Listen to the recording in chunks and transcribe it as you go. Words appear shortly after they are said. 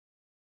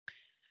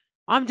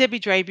I'm Debbie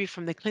Draby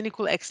from the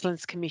Clinical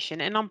Excellence Commission,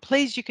 and I'm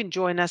pleased you can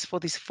join us for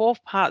this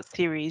four-part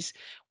series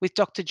with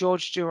Dr.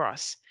 George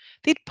Duros.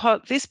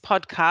 This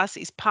podcast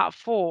is part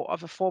 4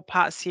 of a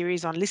four-part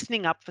series on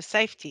listening up for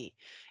safety.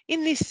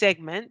 In this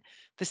segment,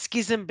 the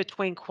schism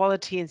between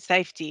quality and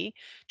safety,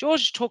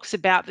 George talks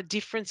about the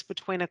difference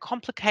between a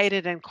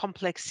complicated and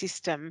complex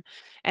system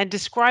and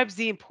describes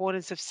the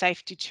importance of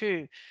safety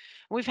too.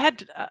 We've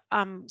had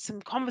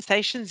some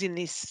conversations in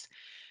this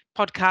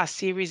podcast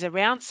series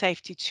around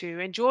safety too.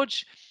 And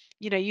George,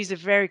 used a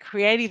very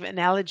creative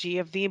analogy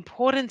of the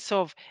importance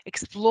of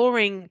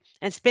exploring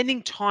and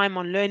spending time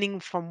on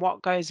learning from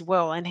what goes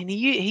well. And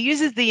he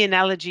uses the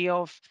analogy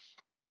of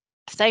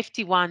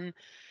safety one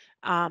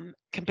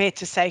compared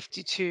to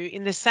safety two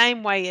in the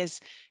same way as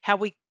how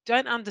we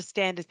don't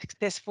understand a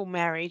successful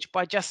marriage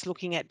by just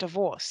looking at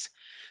divorce.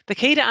 The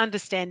key to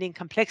understanding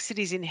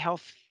complexities in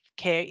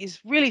healthcare is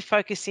really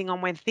focusing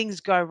on when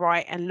things go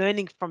right and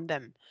learning from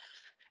them.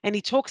 And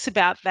he talks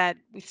about that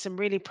with some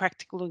really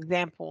practical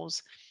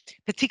examples,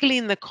 particularly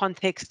in the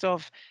context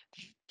of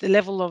the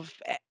level of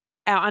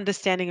our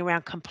understanding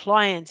around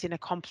compliance in a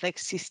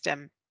complex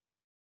system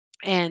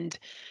and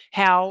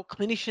how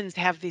clinicians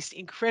have this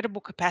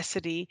incredible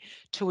capacity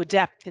to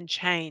adapt and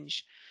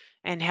change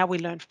and how we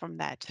learn from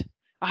that.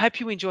 I hope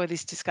you enjoy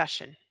this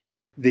discussion.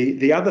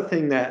 The other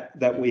thing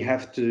that we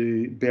have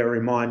to bear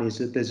in mind is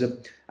that there's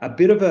a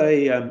bit of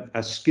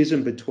a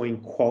schism between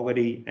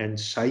quality and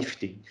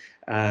safety,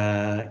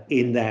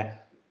 in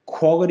that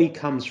quality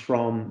comes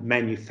from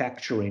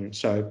manufacturing,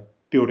 so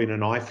building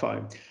an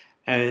iPhone,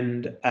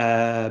 and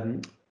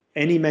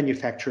any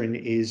manufacturing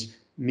is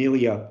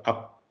merely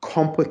a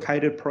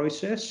complicated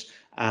process.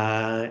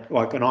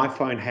 Like an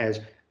iPhone has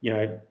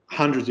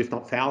hundreds, if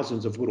not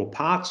thousands, of little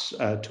parts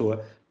to it,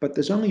 but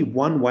there's only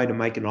one way to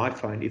make an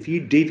iPhone. If you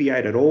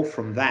deviate at all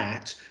from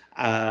that,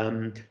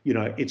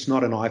 it's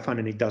not an iPhone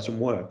and it doesn't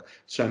work.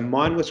 So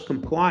mindless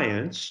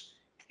compliance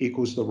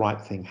equals the right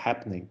thing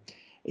happening.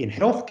 In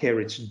healthcare,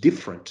 it's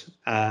different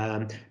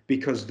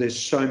because there's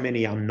so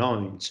many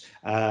unknowns.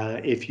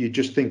 If you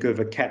just think of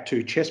a Cat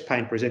 2 chest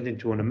pain presenting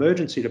to an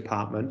emergency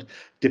department,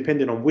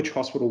 depending on which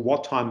hospital,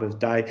 what time of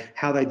day,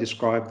 how they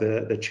describe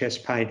the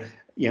chest pain,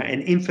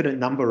 an infinite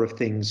number of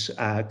things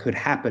could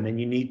happen, and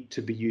you need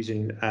to be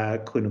using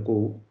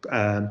clinical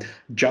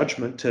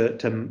judgment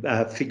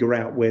to figure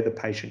out where the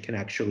patient can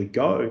actually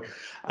go.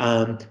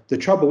 The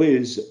trouble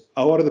is,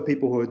 a lot of the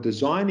people who are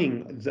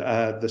designing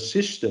the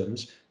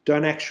systems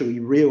don't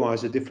actually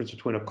realize the difference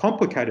between a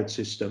complicated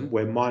system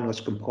where mindless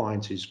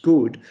compliance is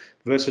good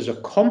versus a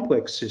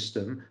complex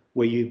system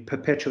where you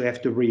perpetually have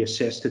to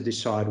reassess to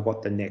decide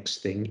what the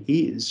next thing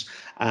is.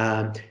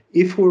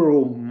 If we're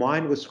all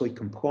mindlessly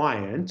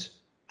compliant,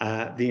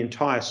 the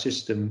entire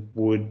system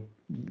would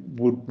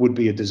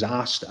be a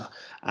disaster.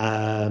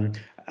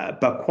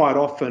 But quite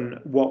often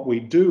what we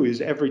do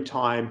is every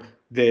time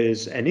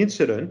there's an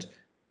incident,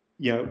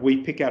 we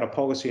pick out a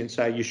policy and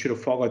say, you should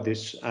have followed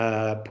this,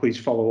 please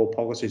follow all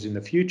policies in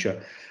the future.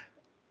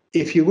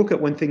 If you look at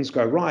when things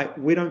go right,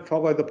 we don't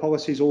follow the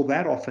policies all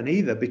that often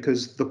either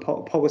because the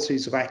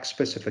policies lack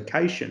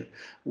specification.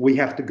 We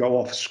have to go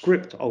off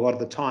script a lot of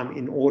the time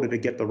in order to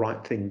get the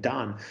right thing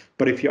done.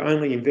 But if you're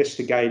only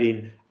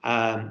investigating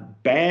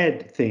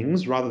bad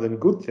things rather than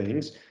good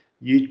things,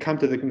 you'd come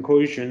to the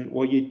conclusion,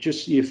 well,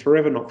 you're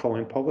forever not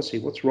following policy.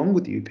 What's wrong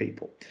with you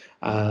people?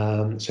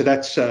 So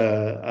that's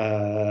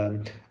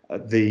one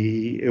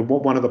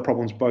of the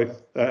problems,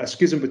 both a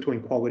schism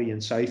between quality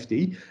and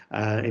safety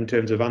in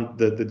terms of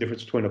the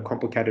difference between a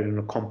complicated and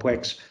a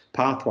complex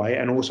pathway,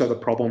 and also the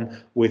problem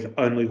with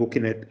only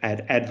looking at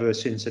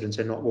adverse incidents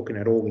and not looking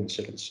at all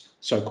incidents,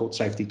 so-called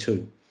safety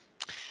two.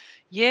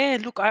 Yeah,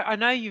 look, I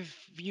know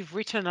you've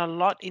written a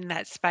lot in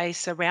that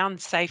space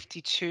around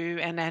safety too,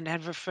 and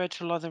have referred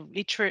to a lot of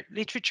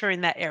literature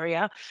in that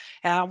area.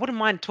 I wouldn't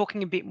mind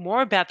talking a bit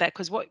more about that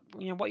because what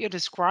you're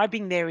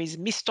describing there is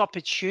missed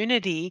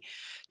opportunity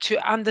to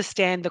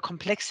understand the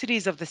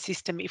complexities of the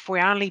system if we're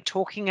only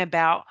talking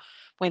about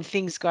when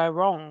things go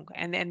wrong.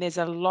 And there's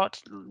a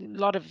lot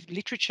of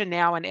literature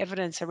now and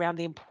evidence around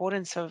the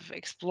importance of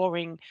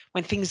exploring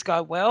when things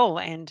go well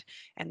and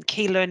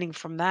key learning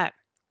from that.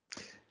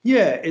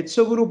 Yeah, it's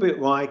a little bit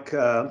like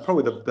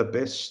probably the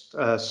best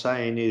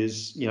saying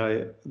is,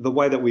 the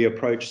way that we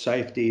approach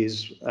safety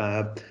is,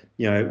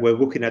 we're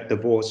looking at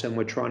divorce and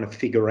we're trying to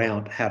figure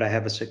out how to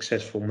have a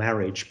successful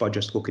marriage by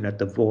just looking at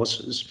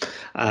divorces.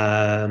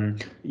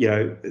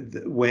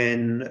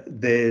 When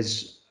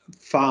there's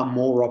far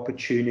more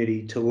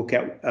opportunity to look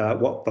at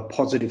what the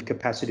positive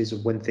capacities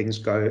of when things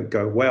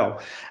go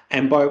well.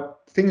 And by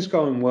things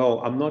going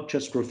well, I'm not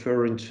just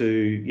referring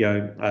to,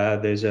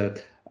 there's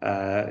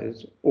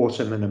it's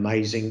awesome and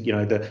amazing.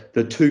 The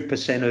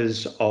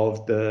 2%ers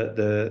of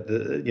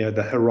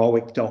the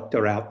heroic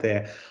doctor out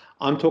there.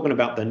 I'm talking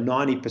about the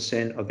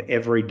 90% of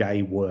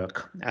everyday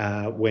work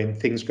when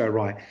things go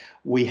right.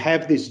 We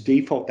have this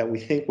default that we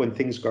think when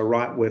things go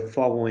right, we're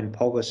following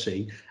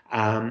policy.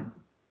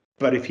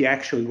 But if you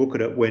actually look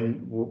at it,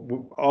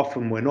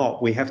 often we're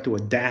not, we have to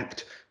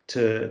adapt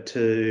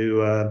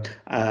to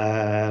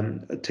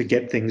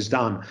get things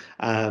done.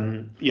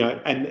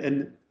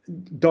 And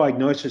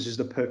diagnosis is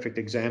the perfect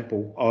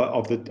example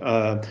of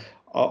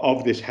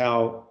this.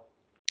 How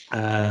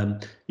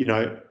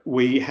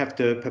we have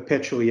to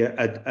perpetually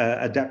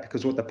adapt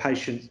because what the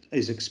patient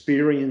is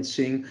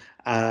experiencing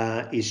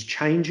is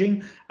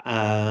changing.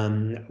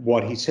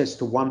 What he says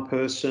to one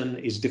person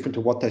is different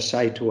to what they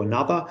say to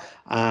another.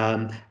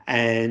 There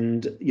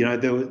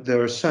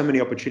are so many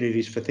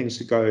opportunities for things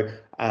to go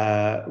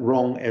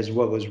wrong as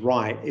well as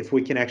right. If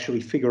we can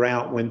actually figure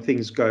out when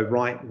things go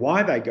right,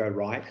 why they go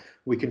right,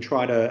 we can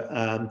try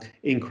to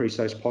increase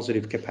those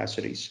positive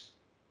capacities.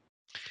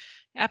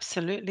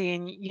 Absolutely.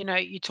 And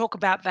you talk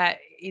about that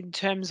in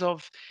terms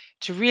of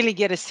to really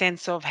get a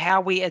sense of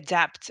how we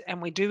adapt,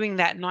 and we're doing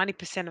that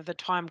 90% of the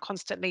time,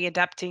 constantly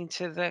adapting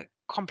to the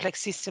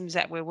complex systems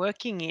that we're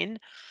working in.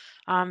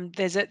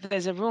 There's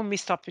a real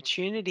missed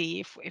opportunity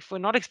if we're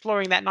not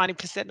exploring that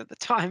 90% of the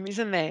time,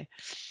 isn't there?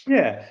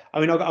 Yeah, I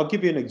mean, I'll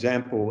give you an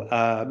example.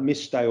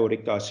 Missed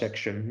aortic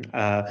dissection.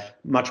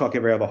 Much like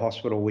every other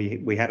hospital,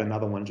 we had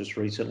another one just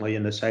recently,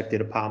 and the safety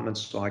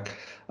department's like,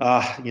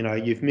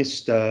 you've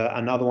missed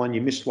another one.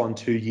 You missed one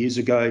 2 years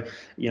ago.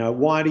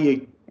 Why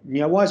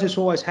is this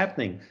always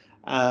happening?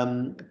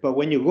 But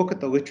when you look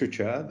at the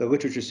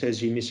literature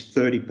says you miss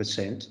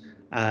 30%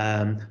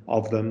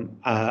 of them.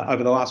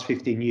 Over the last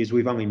 15 years,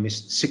 we've only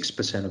missed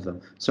 6% of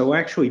them. So we're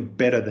actually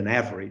better than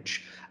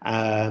average.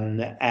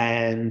 And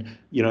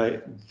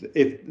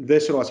if they're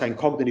sort of saying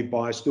cognitive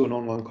bias, do an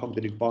online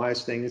cognitive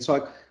bias thing, it's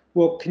like,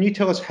 well, can you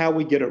tell us how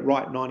we get it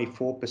right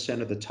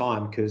 94% of the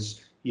time? Because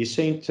you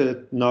seem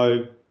to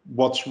know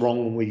what's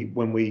wrong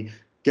when we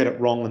get it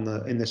wrong in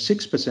the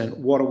 6%.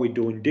 What are we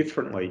doing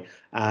differently?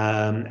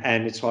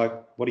 And it's like,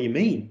 what do you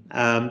mean?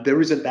 There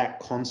isn't that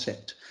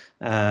concept.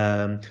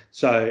 And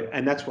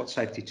that's what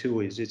safety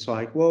 2 is. It's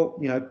like, well,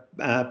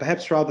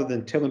 perhaps rather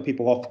than telling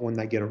people off when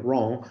they get it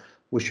wrong,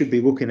 we should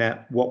be looking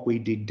at what we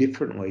did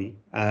differently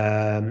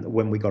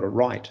when we got it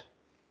right.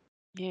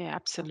 Yeah,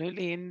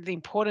 absolutely. And the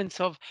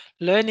importance of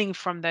learning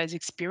from those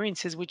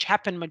experiences, which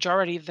happen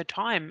majority of the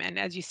time. And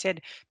as you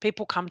said,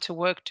 people come to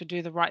work to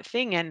do the right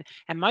thing, and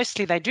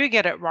mostly they do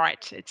get it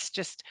right. It's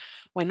just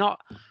we're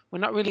not we're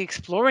not really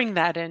exploring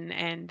that,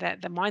 and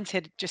that the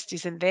mindset just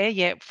isn't there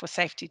yet for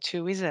safety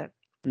too, is it?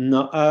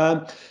 No,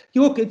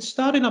 look, it's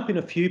starting up in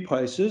a few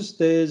places.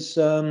 There's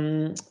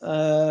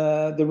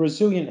the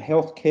resilient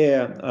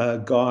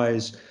healthcare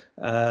guys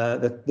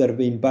that have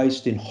been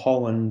based in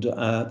Holland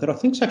that I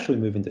think is actually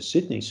moving to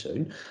Sydney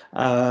soon,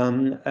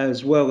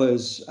 as well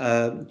as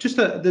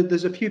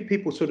there's a few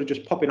people sort of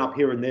just popping up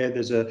here and there.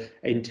 There's a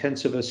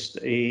intensivist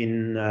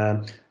in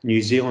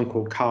New Zealand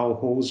called Carl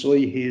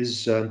Horsley.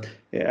 His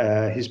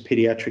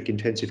pediatric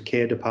intensive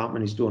care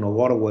department is doing a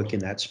lot of work in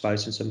that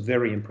space and some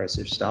very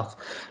impressive stuff.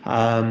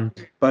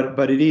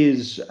 But it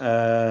is,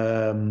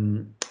 yeah,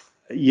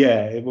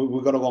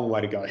 we've got a long way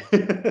to go.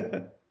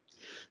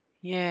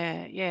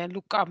 Yeah, yeah.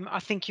 Look,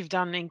 I think you've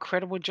done an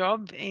incredible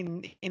job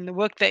in the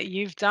work that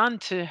you've done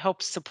to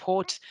help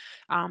support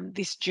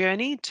this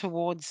journey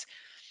towards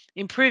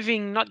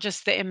improving not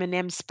just the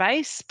M&M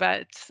space,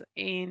 but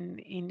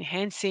in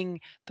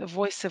enhancing the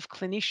voice of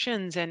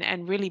clinicians,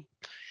 and really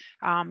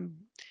um,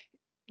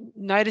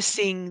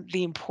 noticing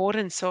the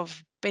importance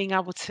of being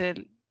able to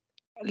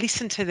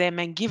listen to them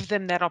and give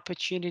them that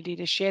opportunity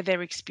to share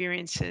their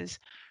experiences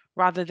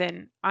rather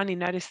than only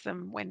notice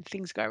them when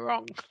things go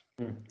wrong.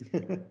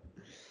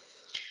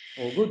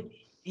 All good.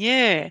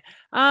 Yeah.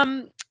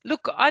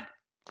 Look,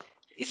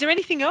 is there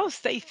anything else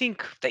that you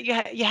think that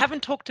you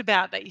haven't talked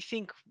about that you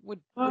think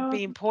would Uh,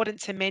 be important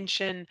to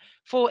mention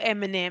for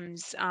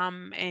M&Ms,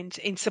 and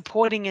in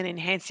supporting and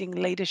enhancing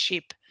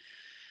leadership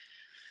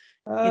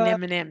in uh,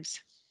 M&Ms?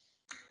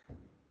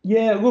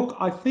 yeah, look,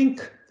 I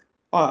think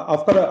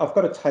I've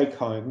got to take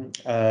home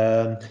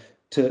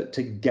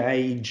to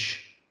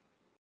gauge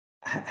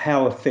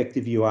how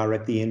effective you are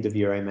at the end of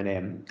your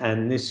M&M.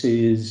 And this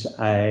is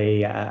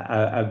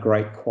a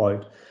great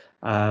quote.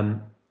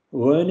 Um,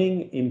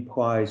 Learning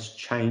implies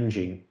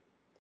changing.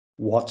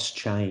 What's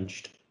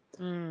changed?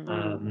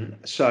 Mm,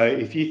 So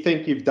if you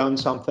think you've done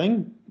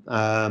something,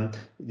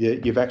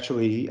 you've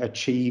actually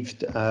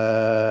achieved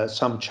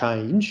some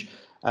change,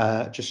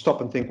 just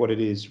stop and think what it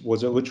is.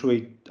 Was it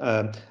literally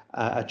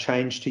a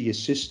change to your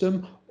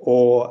system,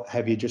 or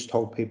have you just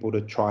told people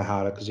to try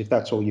harder? Because if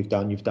that's all you've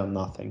done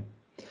nothing.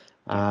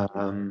 yeah.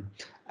 Um,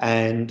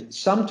 and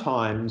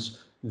sometimes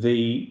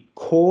the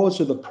cause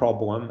of the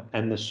problem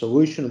and the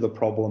solution of the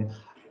problem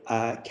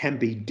can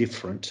be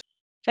different.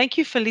 Thank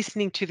you for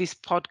listening to this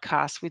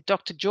podcast with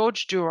Dr.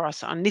 George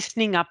Duros on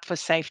listening up for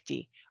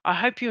safety. I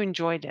hope you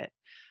enjoyed it.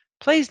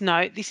 Please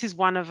note this is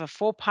one of a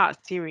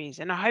four-part series,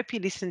 and I hope you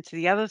listen to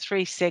the other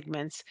three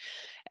segments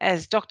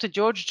as Dr.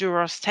 George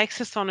Duros takes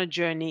us on a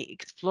journey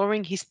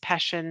exploring his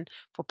passion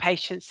for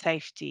patient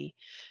safety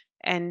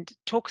and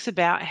talks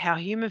about how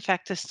human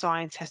factor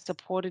science has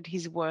supported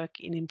his work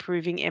in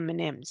improving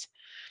M&Ms.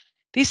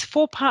 This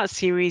four-part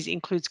series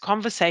includes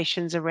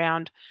conversations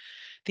around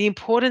the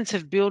importance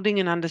of building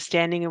an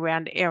understanding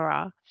around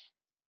error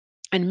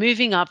and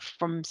moving up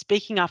from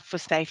speaking up for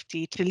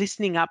safety to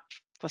listening up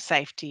for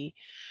safety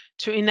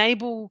to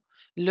enable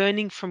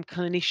learning from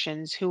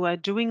clinicians who are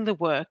doing the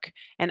work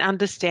and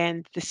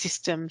understand the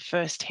system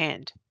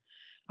firsthand.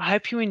 I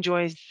hope you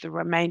enjoy the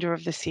remainder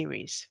of the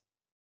series.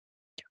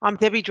 I'm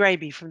Debbie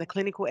Draby from the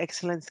Clinical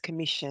Excellence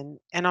Commission,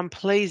 and I'm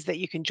pleased that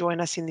you can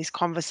join us in this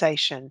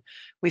conversation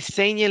with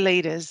senior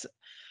leaders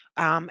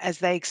as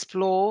they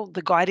explore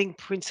the guiding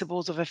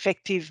principles of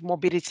effective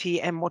morbidity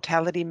and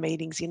mortality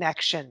meetings in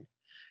action.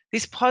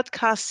 This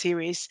podcast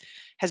series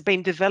has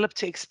been developed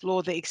to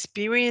explore the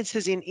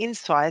experiences and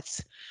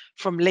insights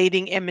from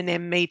leading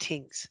M&M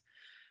meetings.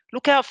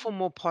 Look out for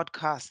more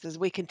podcasts as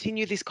we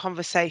continue this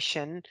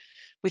conversation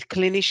with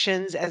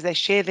clinicians as they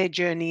share their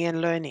journey and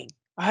learning.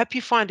 I hope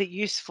you find it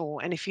useful,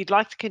 and if you'd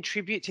like to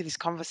contribute to this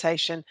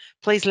conversation,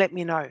 please let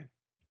me know.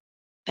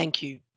 Thank you.